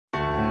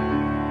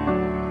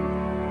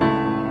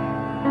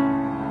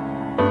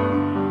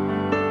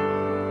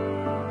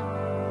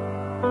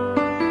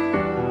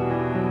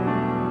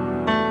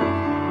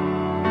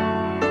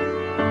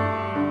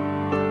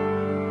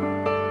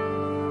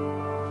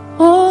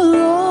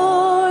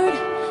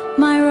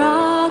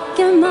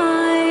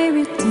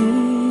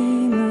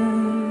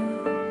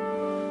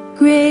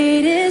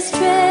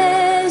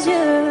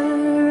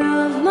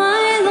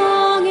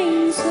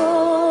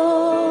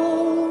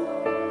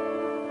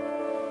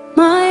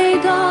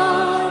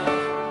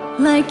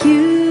Like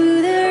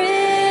you, there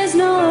is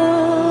no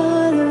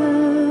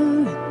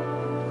other.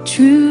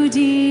 True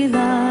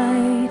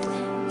delight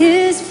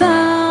is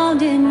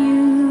found in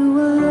you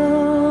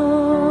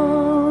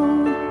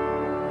alone.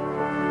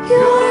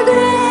 Your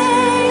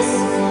grace,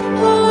 a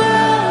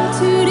well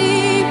too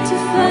deep to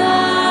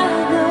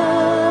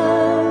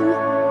fathom.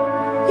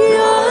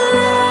 Your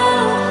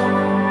love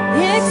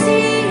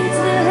exceeds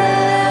the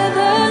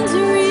heavens'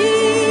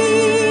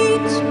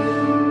 reach.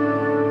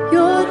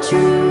 Your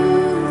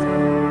truth,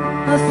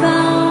 a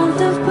fount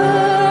of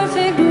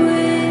perfect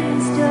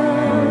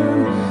wisdom,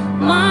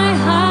 my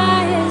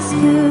highest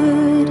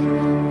good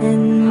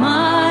and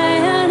my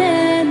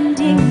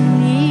unending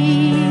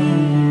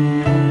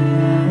need.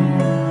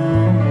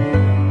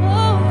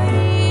 Oh,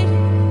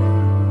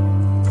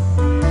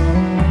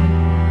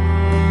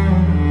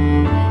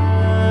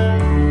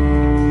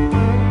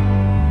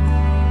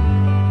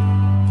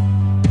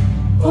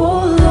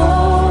 oh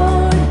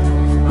Lord,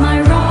 my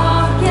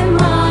rock and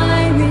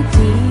my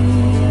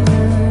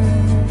redeemer,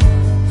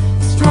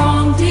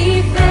 strong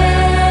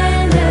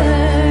defender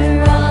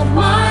of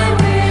my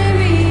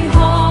weary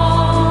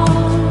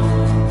heart,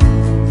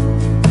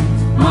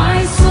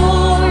 my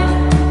sword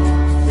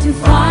to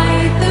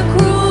fight the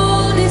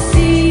cruel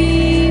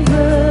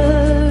deceiver,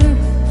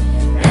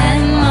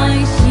 and my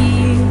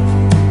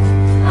shield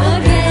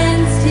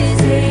against his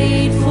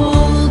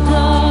hateful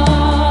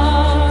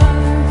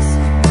darts,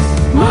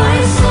 my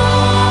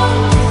song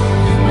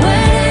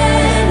when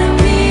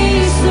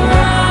enemies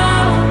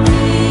surround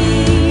me,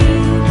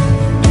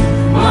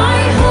 my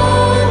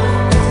hope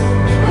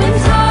when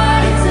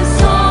tides of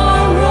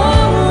sorrow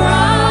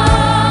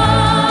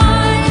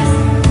rise,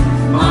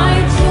 my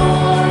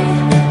joy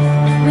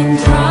when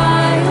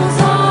trials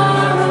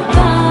are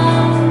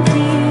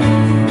abounding,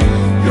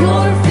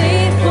 your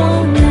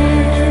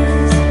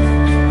faithfulness,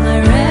 my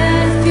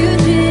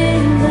refuge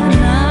in the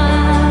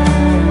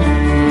night.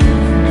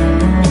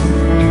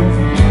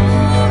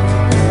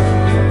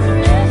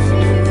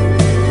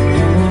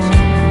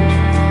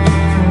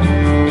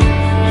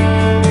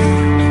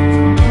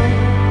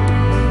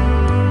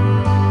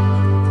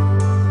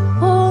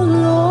 Oh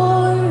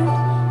Lord,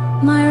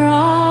 my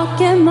rock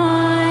and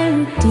my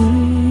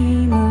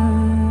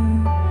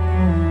redeemer,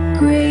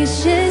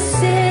 gracious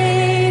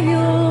Savior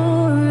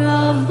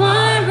of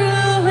my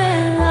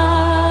ruined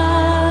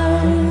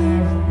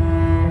life,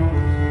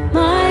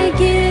 my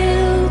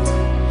guilt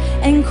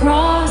and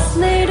cross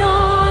laid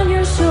on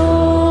your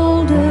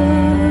shoulders,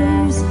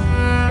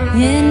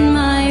 in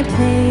my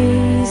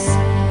place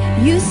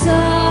you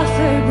suffered.